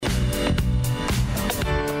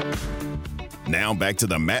Now back to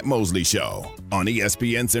the Matt Mosley Show on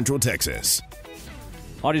ESPN Central Texas.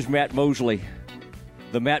 Hi, this is Matt Mosley.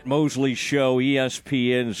 The Matt Mosley Show,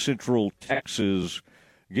 ESPN Central Texas,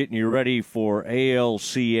 getting you ready for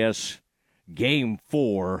ALCS Game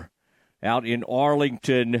 4 out in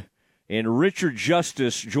Arlington. And Richard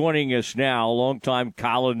Justice joining us now, longtime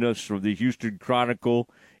columnist from the Houston Chronicle,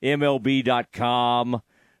 MLB.com.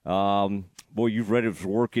 Boy, you've read his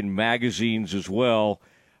work in magazines as well.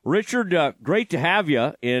 Richard, great to have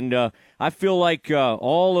you. And I feel like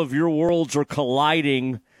all of your worlds are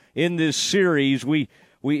colliding in this series.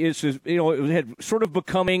 It had sort of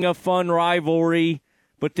becoming a fun rivalry,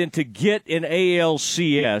 but then to get an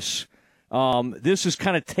ALCS, this is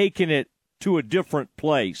kind of taking it to a different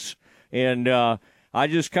place. And I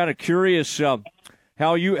just kind of curious how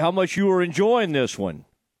much you were enjoying this one.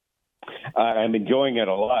 I'm enjoying it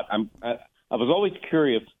a lot. I was always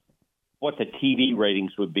curious what the TV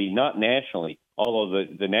ratings would be, not nationally, although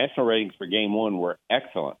the national ratings for Game 1 were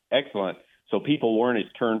excellent. So people weren't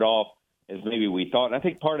as turned off as maybe we thought. And I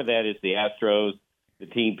think part of that is the Astros, the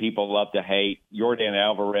team people love to hate. Jordan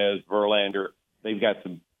Alvarez, Verlander, they've got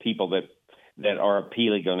some people that are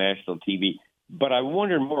appealing on national TV. But I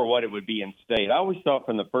wondered more what it would be in state. I always thought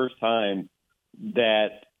from the first time that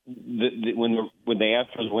when the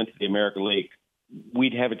Astros went to the American League,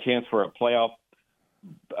 we'd have a chance for a playoff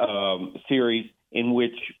series in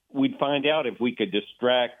which we'd find out if we could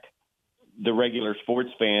distract the regular sports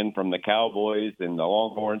fan from the Cowboys and the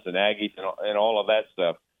Longhorns and Aggies and all of that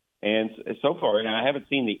stuff. And so far, and I haven't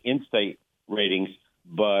seen the in-state ratings,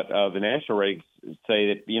 but the national ratings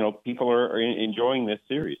say that, people are enjoying this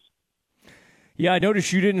series. Yeah, I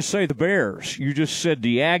noticed you didn't say the Bears. You just said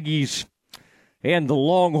the Aggies and the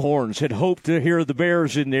Longhorns. Had hoped to hear the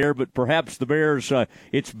Bears in there, but perhaps the Bears,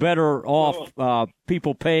 it's better off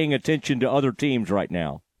people paying attention to other teams right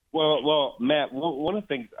now. Well, Matt, one of the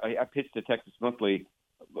things I pitched to Texas Monthly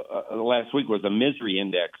last week was a misery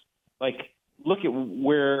index. Like, look at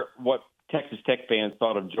what Texas Tech fans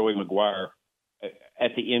thought of Joey McGuire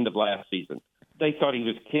at the end of last season. They thought he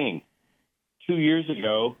was king. 2 years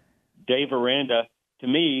ago, Dave Aranda, to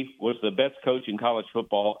me, was the best coach in college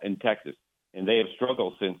football in Texas, and they have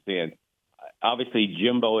struggled since then. Obviously,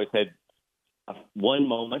 Jimbo has had one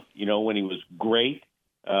moment, when he was great.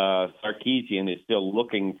 Sarkisian is still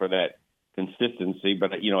looking for that consistency,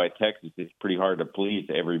 but, at Texas, it's pretty hard to please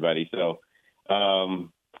everybody. So,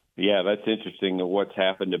 that's interesting what's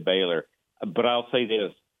happened to Baylor. But I'll say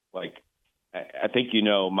this, I think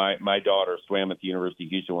my daughter swam at the University of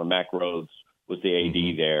Houston when Mack Rhodes was the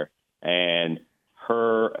AD there. And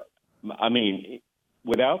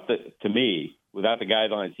without the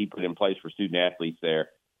guidelines he put in place for student athletes there,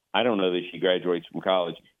 I don't know that she graduates from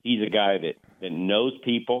college. He's a guy that knows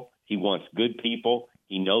people. He wants good people.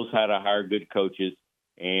 He knows how to hire good coaches.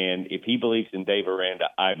 And if he believes in Dave Aranda,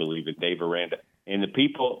 I believe in Dave Aranda. And the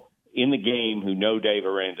people in the game who know Dave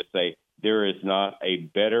Aranda say there is not a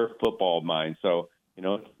better football mind. So,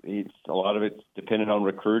 it's a lot of it's dependent on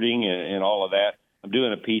recruiting and all of that. I'm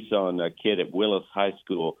doing a piece on a kid at Willis High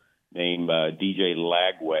School named DJ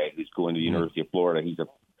Lagway, who's going to the University of Florida. He's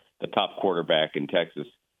the top quarterback in Texas.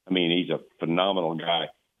 He's a phenomenal guy.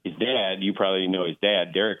 His dad, you probably know his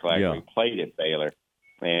dad, Derek Lagway, played at Baylor,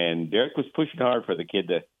 and Derek was pushing hard for the kid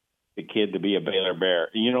to be a Baylor Bear.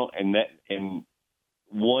 And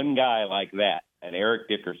one guy like that, and Eric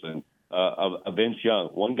Dickerson, a Vince Young,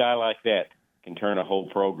 one guy like that can turn a whole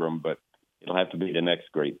program, but it'll have to be the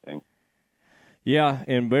next great thing. Yeah,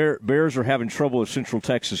 and Bears are having trouble with Central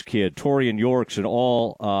Texas kid. Torian York's an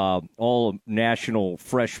all national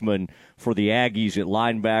freshman for the Aggies at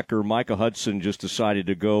linebacker. Micah Hudson just decided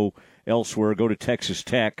to go elsewhere, go to Texas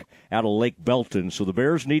Tech out of Lake Belton. So the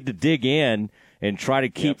Bears need to dig in and try to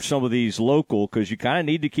keep some of these local, because you kind of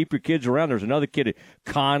need to keep your kids around. There's another kid at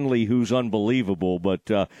Conley who's unbelievable. But,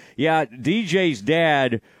 DJ's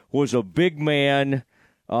dad was a big man,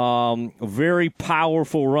 a very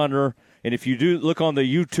powerful runner. And if you do look on the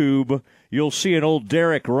YouTube, you'll see an old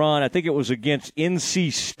Derek run. I think it was against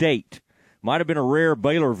NC State. Might have been a rare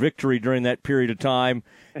Baylor victory during that period of time,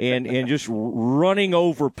 and just running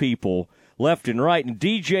over people left and right. And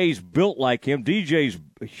DJ's built like him. DJ's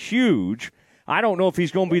huge. I don't know if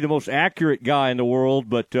he's going to be the most accurate guy in the world,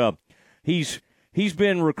 but he's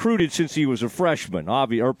been recruited since he was a freshman, or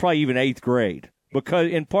probably even eighth grade.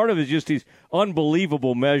 And part of it is just these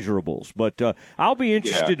unbelievable measurables. But I'll be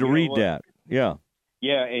interested to read that. Yeah.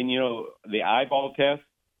 Yeah, and, the eyeball test,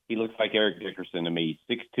 he looks like Eric Dickerson to me,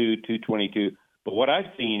 6'2", 222. But what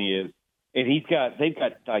I've seen is, and they've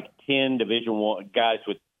got like 10 Division I guys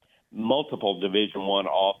with multiple Division I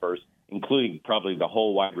offers, including probably the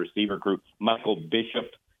whole wide receiver crew. Michael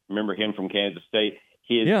Bishop, remember him from Kansas State?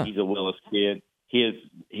 He's a Willis kid. His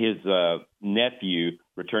nephew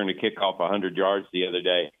returned a kickoff 100 yards the other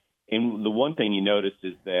day. And the one thing you notice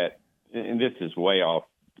is that, and this is way off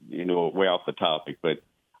the topic, but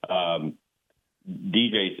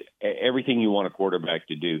DJ's everything you want a quarterback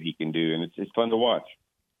to do, he can do, and it's fun to watch.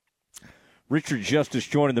 Richard Justice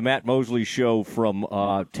joining the Matt Mosley Show from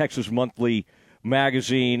Texas Monthly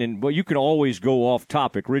Magazine, and you can always go off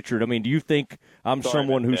topic, Richard. I mean, do you think I'm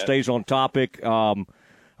someone who stays on topic?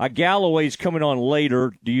 Galloway's coming on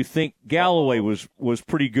later. Do you think Galloway was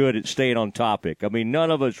pretty good at staying on topic? I mean, none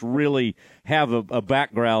of us really have a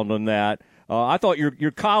background on that. I thought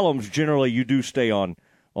your columns generally you do stay on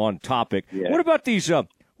topic. Yeah. What about these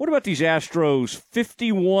Astros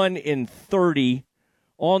 51-30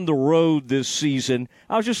 on the road this season?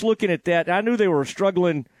 I was just looking at that. I knew they were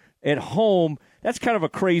struggling at home. That's kind of a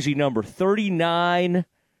crazy number. 39-42.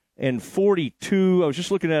 I was just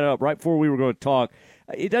looking that up right before we were going to talk.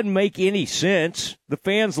 It doesn't make any sense. The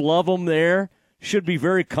fans love them there. Should be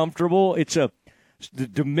very comfortable. The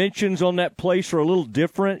dimensions on that place are a little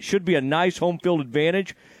different. Should be a nice home field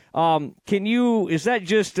advantage. Is that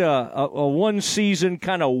just a one season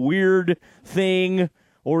kind of weird thing,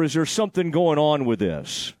 or is there something going on with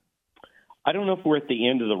this? I don't know if we're at the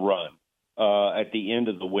end of the run, at the end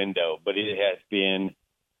of the window, but it has been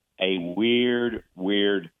a weird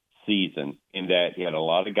season in that you had a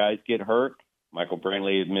lot of guys get hurt. Michael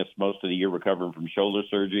Brantley had missed most of the year recovering from shoulder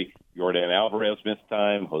surgery. Jordan Alvarez missed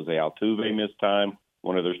time. Jose Altuve missed time.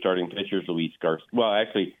 One of their starting pitchers, Luis Garcia. Well,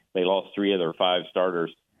 actually, they lost 3 of their 5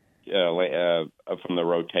 starters from the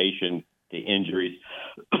rotation to injuries.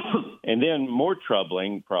 And then more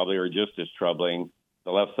troubling, probably, or just as troubling,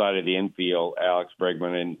 the left side of the infield, Alex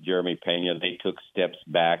Bregman and Jeremy Pena, they took steps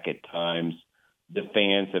back at times. The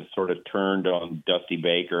fans have sort of turned on Dusty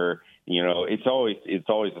Baker. You know, it's always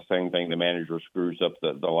the same thing. The manager screws up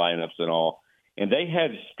the lineups and all. And they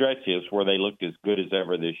had stretches where they looked as good as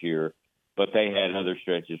ever this year, but they had other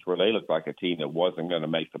stretches where they looked like a team that wasn't going to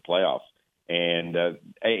make the playoffs. And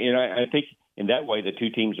I think in that way the two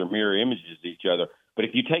teams are mirror images of each other. But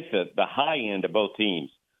if you take the high end of both teams,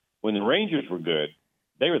 when the Rangers were good,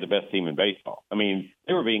 they were the best team in baseball. I mean,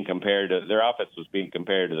 they were being compared to – their offense was being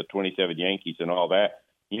compared to the 27 Yankees and all that.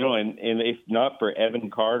 You know, and if not for Evan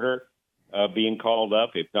Carter being called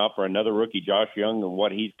up, if not for another rookie, Josh Young, and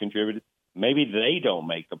what he's contributed, maybe they don't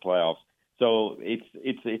make the playoffs. So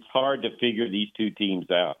it's hard to figure these two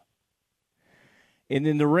teams out. And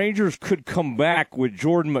then the Rangers could come back with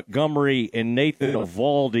Jordan Montgomery and Nathan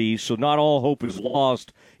Eovaldi, so not all hope is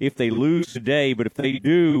lost if they lose today. But if they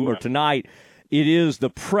do, or tonight,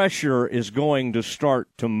 the pressure is going to start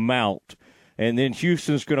to mount. And then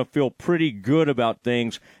Houston's going to feel pretty good about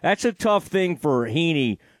things. That's a tough thing for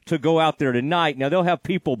Heaney to go out there tonight. Now, they'll have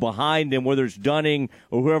people behind him, whether it's Dunning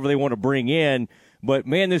or whoever they want to bring in. But,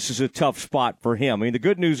 man, this is a tough spot for him. I mean, the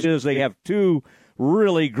good news is they have 2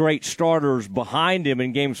 really great starters behind him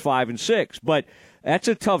in games 5 and 6. But that's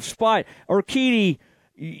a tough spot. Urquidy,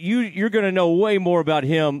 you're going to know way more about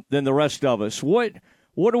him than the rest of us. What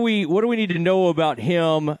do we need to know about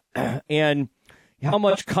him, and how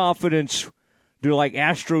much confidence do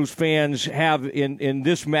Astros fans have in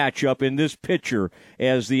this matchup, in this pitcher,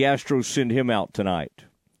 as the Astros send him out tonight?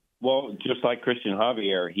 Well, just like Christian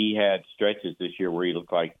Javier, he had stretches this year where he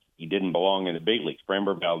looked like he didn't belong in the big leagues.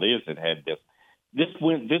 Framber Valdez had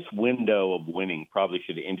this window of winning probably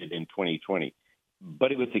should have ended in 2020,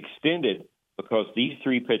 but it was extended because these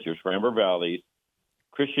 3 pitchers, Framber Valdez,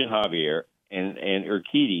 Christian Javier, and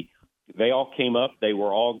Urquidy, they all came up. They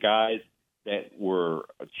were all guys that were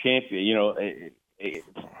champion. You know,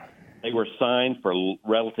 they were signed for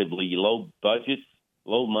relatively low budgets,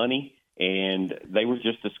 low money, and they were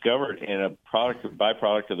just discovered in a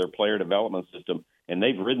byproduct of their player development system. And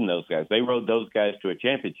they've ridden those guys. They rode those guys to a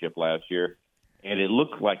championship last year, and it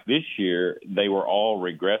looked like this year they were all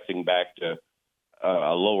regressing back to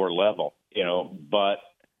a lower level. You know, but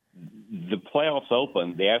the playoffs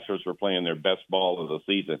opened, the Astros were playing their best ball of the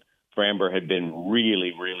season. Framber had been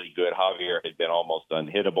really, really good. Javier had been almost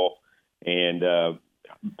unhittable. And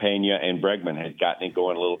Pena and Bregman had gotten it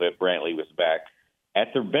going a little bit. Brantley was back.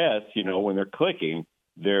 At their best, you know, when they're clicking,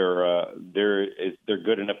 they're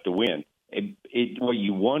good enough to win. What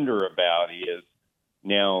you wonder about is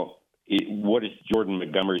now what is Jordan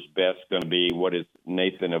Montgomery's best going to be? What is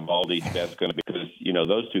Nathan Eovaldi's best going to be? Because, you know,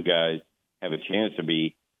 those two guys have a chance to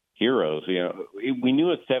be heroes. You know, we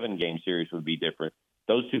knew a 7-game series would be different.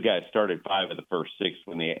 Those two guys started 5 of the first 6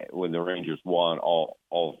 when the Rangers won all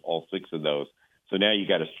 6 of those. So now you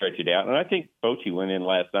got to stretch it out. And I think Bochy went in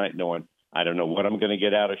last night knowing, I don't know what I'm going to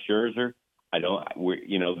get out of Scherzer.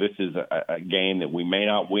 This is a game that we may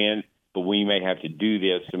not win, but we may have to do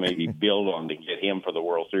this to maybe build on to get him for the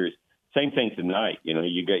World Series. Same thing tonight.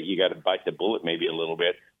 You got to bite the bullet maybe a little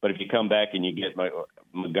bit. But if you come back and you get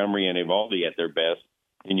Montgomery and Eovaldi at their best,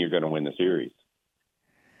 then you're going to win the series.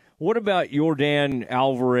 What about Yordan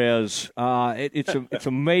Alvarez? It's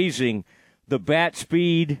amazing, the bat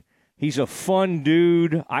speed. He's a fun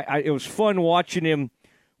dude. It was fun watching him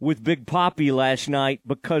with Big Papi last night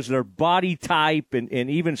because their body type and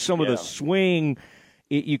even some of the swing,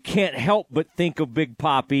 you can't help but think of Big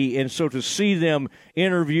Papi. And so to see them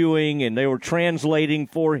interviewing and they were translating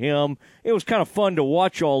for him, it was kind of fun to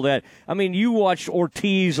watch all that. I mean, you watched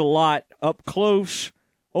Ortiz a lot up close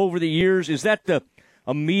over the years. Is that the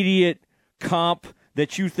immediate comp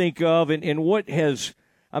that you think of? And what has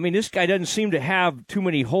 – I mean, this guy doesn't seem to have too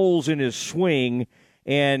many holes in his swing.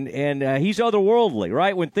 And he's otherworldly,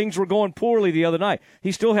 right? When things were going poorly the other night,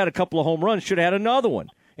 he still had a couple of home runs, should have had another one.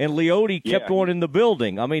 And Leote kept going in the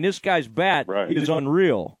building. I mean, this guy's bat is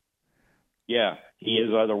unreal. Yeah, he is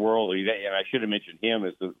otherworldly. And I should have mentioned him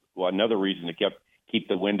as another reason to keep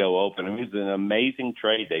the window open. I mean, it was an amazing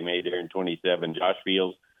trade they made there in 27. Josh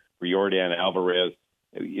Fields for Yordan Alvarez.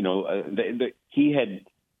 The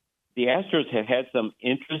Astros had some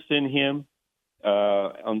interest in him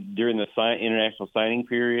during the international signing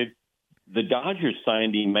period. The Dodgers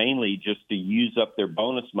signed him mainly just to use up their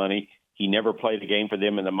bonus money. He never played a game for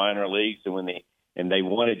them in the minor leagues, and they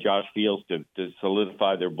wanted Josh Fields to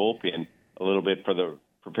solidify their bullpen a little bit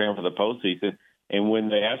preparing for the postseason. And when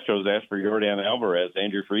the Astros asked for Yordan Alvarez,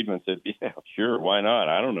 Andrew Friedman said, "Yeah, sure, why not?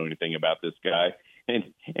 I don't know anything about this guy."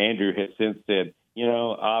 And Andrew has since said,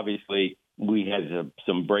 obviously we had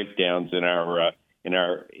some breakdowns in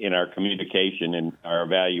our communication and our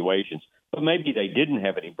evaluations, but maybe they didn't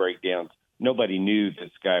have any breakdowns. Nobody knew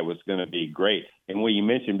this guy was going to be great. And when you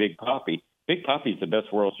mentioned Big Papi is the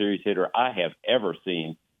best World Series hitter I have ever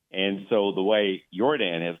seen. And so the way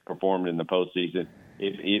Yordan has performed in the postseason,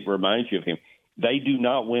 it reminds you of him. They do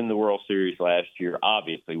not win the World Series last year,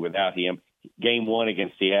 obviously, without him. Game 1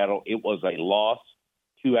 against Seattle, it was a loss.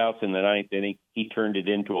 2 outs in the ninth inning. He turned it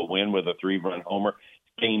into a win with a 3-run homer.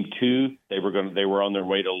 Game 2, they were on their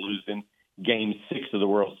way to losing. Game 6 of the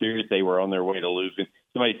World Series, they were on their way to losing.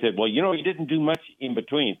 Somebody said, "Well, he didn't do much in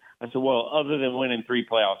between." I said, "Well, other than winning 3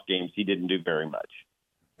 playoff games, he didn't do very much."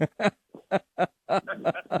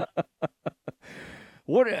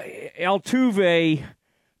 What Altuve,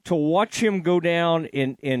 to watch him go down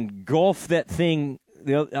and golf that thing,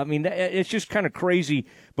 I mean, it's just kind of crazy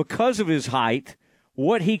because of his height,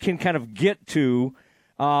 what he can kind of get to.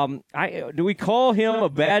 Do we call him a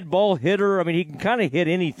bad ball hitter? I mean, he can kind of hit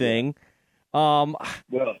anything.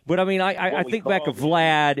 But I mean, I think back of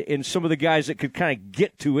Vlad and some of the guys that could kind of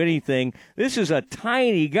get to anything. This is a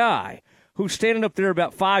tiny guy who's standing up there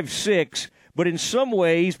about 5'6", but in some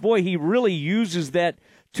ways, boy, he really uses that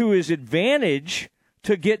to his advantage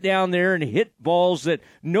to get down there and hit balls that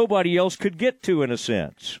nobody else could get to, in a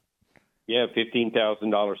sense. Yeah,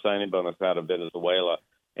 $15,000 signing bonus out of Venezuela.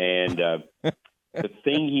 And the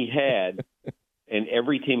thing he had, and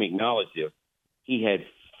every team acknowledged it, he had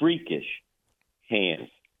freakish hands,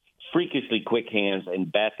 freakishly quick hands,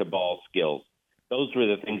 and bat-to-ball skills. Those were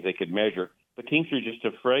the things they could measure. But teams are just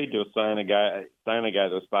afraid to sign a guy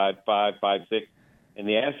that's 5'5", 5'6", and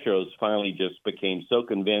the Astros finally just became so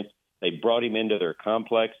convinced. They brought him into their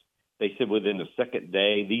complex. They said within the second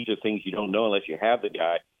day, these are things you don't know unless you have the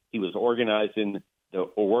guy. He was organizing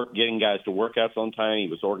getting guys to workouts on time. He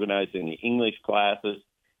was organizing the English classes,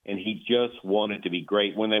 and he just wanted to be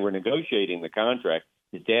great. When they were negotiating the contract,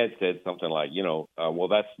 his dad said something like, well,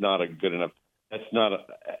 that's not a good enough. That's not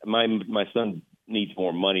my son needs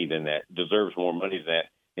more money than that, deserves more money than that.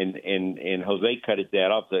 And Jose cut his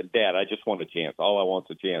dad off. Said, "Dad, I just want a chance. All I want's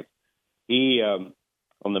a chance." He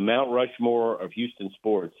on the Mount Rushmore of Houston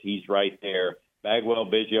sports, he's right there. Bagwell,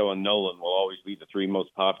 Biggio, and Nolan will always be the 3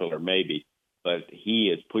 most popular, maybe, but he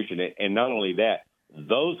is pushing it. And not only that,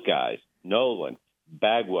 those guys, Nolan,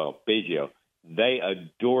 Bagwell, Biggio, they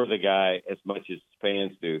adore the guy as much as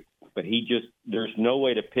fans do. But there's no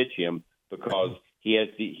way to pitch him because his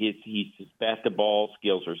bat-to-ball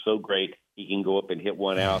skills are so great. He can go up and hit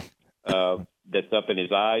one out that's up in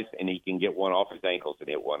his eyes, and he can get one off his ankles and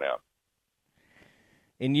hit one out.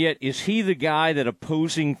 And yet, is he the guy that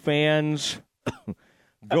opposing fans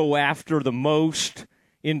go after the most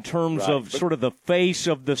in terms of sort of the face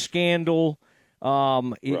of the scandal?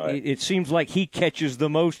 It seems like he catches the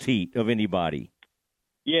most heat of anybody.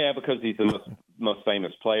 Yeah, because he's the most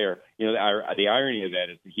famous player. The irony of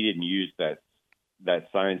that is he didn't use that that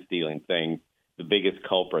sign stealing thing, the biggest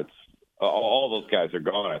culprits, all those guys are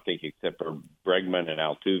gone, I think, except for Bregman and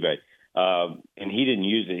Altuve. And he didn't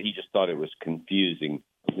use it. He just thought it was confusing.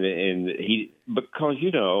 And because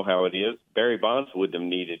you know how it is, Barry Bonds wouldn't have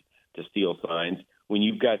needed to steal signs. When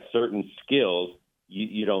you've got certain skills,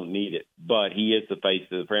 you don't need it. But he is the face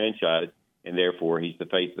of the franchise, and therefore he's the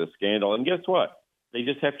face of the scandal. And guess what? They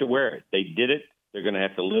just have to wear it. They did it. They're going to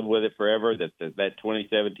have to live with it forever. That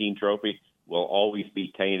 2017 trophy will always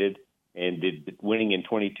be tainted. And did winning in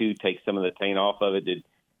 22 take some of the taint off of it? Did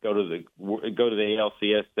go to the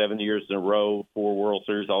ALCS 7 years in a row, 4 World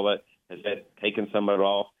Series, all that? Has that taken some of it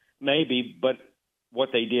off? Maybe, but what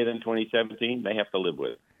they did in 2017, they have to live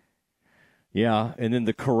with it. Yeah, and then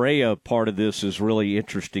the Correa part of this is really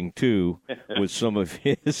interesting, too, with some of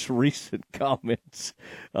his recent comments.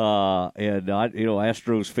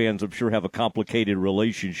 Astros fans, I'm sure, have a complicated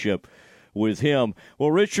relationship with him.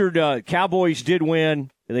 Well, Richard, Cowboys did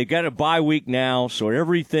win. They got a bye week now, so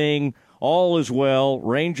everything, all is well.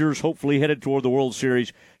 Rangers hopefully headed toward the World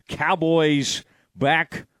Series. Cowboys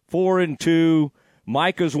back 4-2.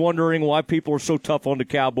 Micah's wondering why people are so tough on the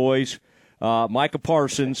Cowboys. Micah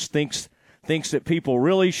Parsons thinks that people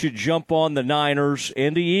really should jump on the Niners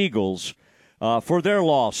and the Eagles for their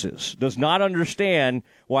losses. Does not understand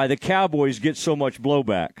why the Cowboys get so much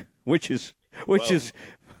blowback, which is.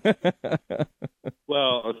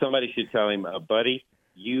 Well, somebody should tell him, buddy,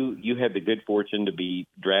 you had the good fortune to be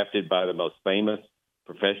drafted by the most famous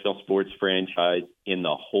professional sports franchise in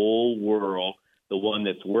the whole world, the one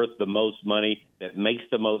that's worth the most money, that makes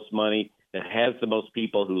the most money, that has the most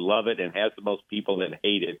people who love it and has the most people that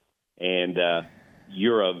hate it. And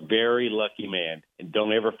you're a very lucky man. And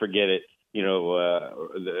don't ever forget it. You know,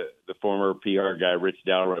 the former PR guy, Rich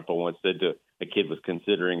Dalrymple, once said to a kid was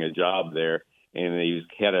considering a job there, and he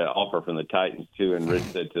had an offer from the Titans, too. And Rich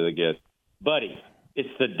said to the guest, buddy, it's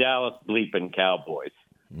the Dallas bleeping Cowboys.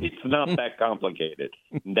 It's not that complicated.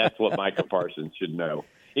 And that's what Micah Parsons should know.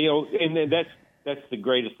 You know, and that's the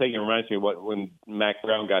greatest thing. It reminds me of when Mac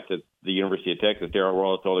Brown got to the University of Texas, Darrell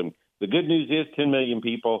Royal told him, the good news is 10 million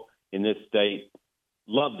people in this state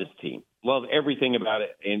love this team, love everything about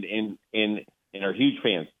it, and are huge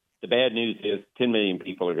fans. The bad news is 10 million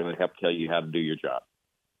people are going to have to tell you how to do your job.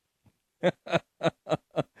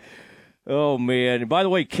 Oh, man. And by the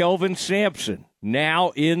way, Kelvin Sampson,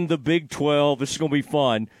 now in the Big 12. This is going to be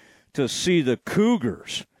fun to see the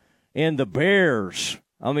Cougars and the Bears.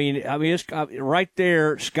 I mean, it's right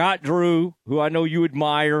there. Scott Drew, who I know you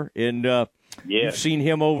admire, and you've seen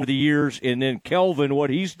him over the years. And then Kelvin,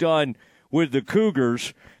 what he's done with the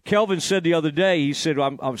Cougars. Kelvin said the other day, he said,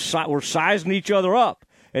 we're sizing each other up.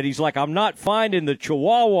 And he's like, I'm not finding the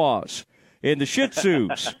Chihuahuas and the Shih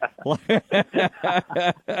Tzus. Well,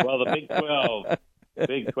 the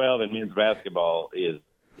Big 12 in men's basketball is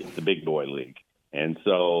the big boy league. And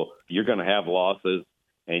so you're going to have losses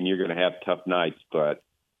and you're going to have tough nights. But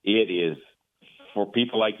it is, for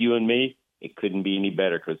people like you and me, it couldn't be any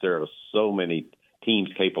better because there are so many teams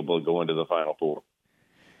capable of going to the Final Four.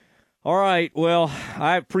 All right. Well,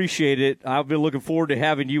 I appreciate it. I've been looking forward to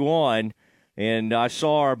having you on. And I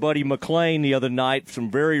saw our buddy McClain the other night,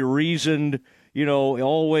 some very reasoned,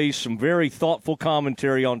 always some very thoughtful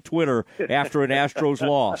commentary on Twitter after an Astros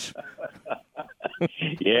loss.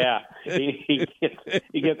 Yeah, he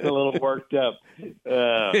gets a little worked up.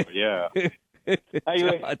 Yeah.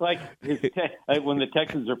 Like when the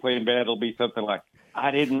Texans are playing bad, it'll be something like,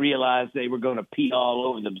 I didn't realize they were going to pee all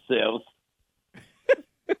over themselves.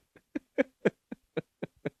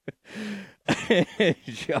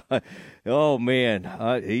 Oh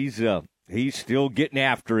man, he's still getting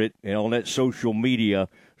after it on that social media.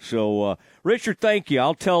 So, Richard, thank you.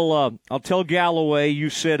 I'll tell Galloway you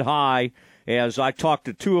said hi as I talked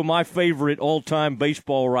to two of my favorite all-time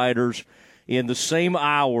baseball writers in the same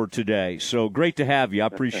hour today. So great to have you. I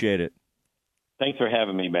appreciate it. Thanks for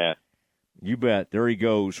having me, Matt. You bet. There he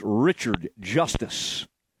goes, Richard Justice,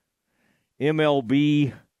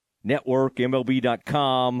 MLB Network,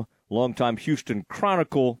 MLB.com. Longtime Houston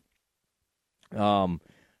Chronicle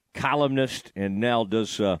columnist, and now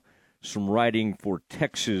does some writing for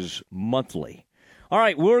Texas Monthly. All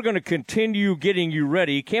right, we're going to continue getting you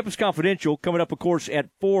ready. Campus Confidential coming up, of course,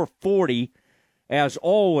 at 4:40, as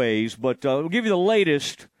always. But we'll give you the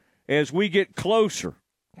latest as we get closer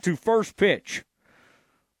to first pitch.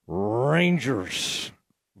 Rangers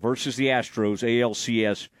versus the Astros,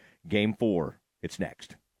 ALCS Game 4. It's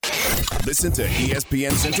next. Listen to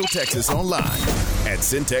ESPN Central Texas online at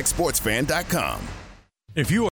centexsportsfan.com. If you